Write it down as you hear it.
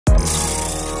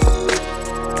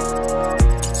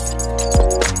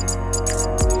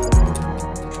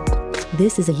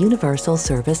This is a universal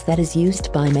service that is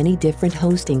used by many different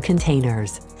hosting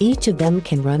containers. Each of them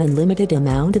can run unlimited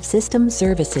amount of system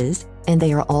services, and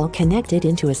they are all connected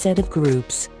into a set of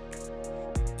groups.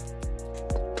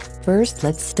 First,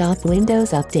 let's stop Windows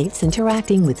updates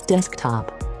interacting with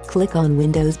desktop. Click on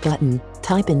Windows button,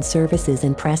 type in Services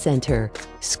and press Enter.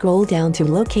 Scroll down to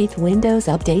locate Windows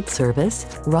Update Service,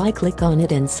 right-click on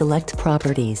it and select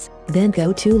Properties. Then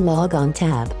go to Log On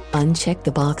tab, uncheck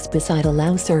the box beside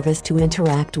Allow Service to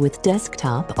Interact with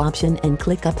Desktop option and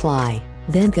click Apply.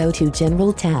 Then go to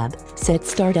General tab, set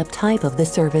Startup Type of the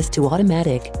service to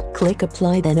Automatic, click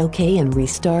Apply then OK and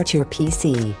restart your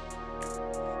PC.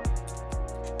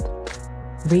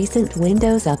 Recent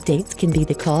Windows updates can be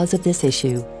the cause of this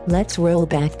issue. Let's roll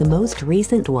back the most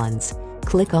recent ones.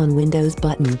 Click on Windows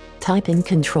button, type in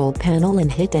Control Panel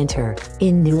and hit Enter.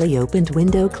 In newly opened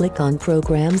window, click on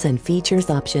Programs and Features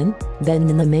option, then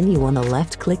in the menu on the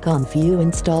left click on View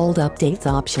Installed Updates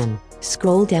option.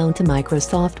 Scroll down to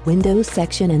Microsoft Windows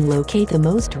section and locate the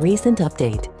most recent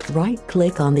update.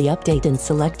 Right-click on the update and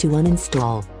select to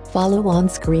uninstall. Follow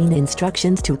on-screen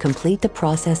instructions to complete the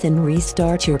process and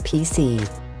restart your PC.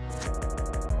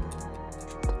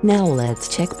 Now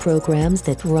let's check programs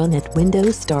that run at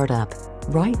Windows Startup.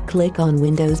 Right-click on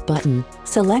Windows button,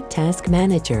 select Task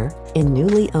Manager. In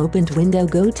newly opened window,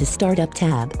 go to Startup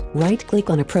tab, right-click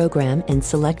on a program and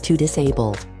select to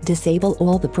disable. Disable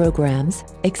all the programs,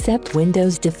 except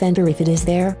Windows Defender if it is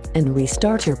there, and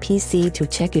restart your PC to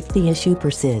check if the issue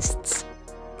persists.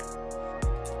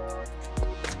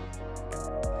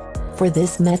 For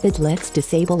this method, let's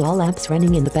disable all apps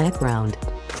running in the background.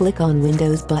 Click on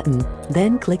Windows button,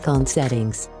 then click on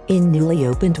Settings. In newly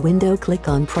opened window, click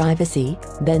on Privacy,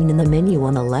 then in the menu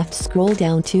on the left scroll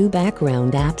down to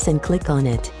Background Apps and click on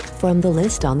it. From the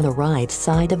list on the right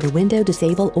side of the window,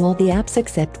 disable all the apps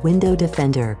except Windows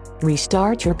Defender.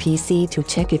 Restart your PC to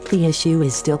check if the issue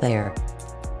is still there.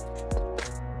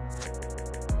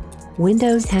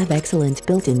 Windows have excellent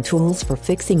built-in tools for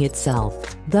fixing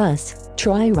itself. Thus,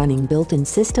 try running built-in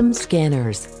system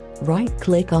scanners.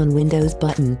 Right-click on Windows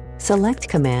button, select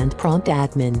Command Prompt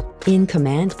Admin. In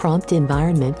Command Prompt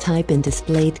environment, type in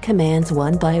displayed commands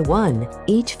one by one,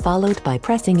 each followed by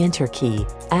pressing Enter key.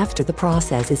 After the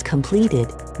process is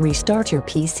completed, restart your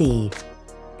PC.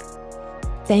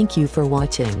 Thank you for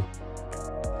watching.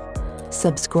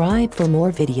 Subscribe for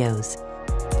more videos.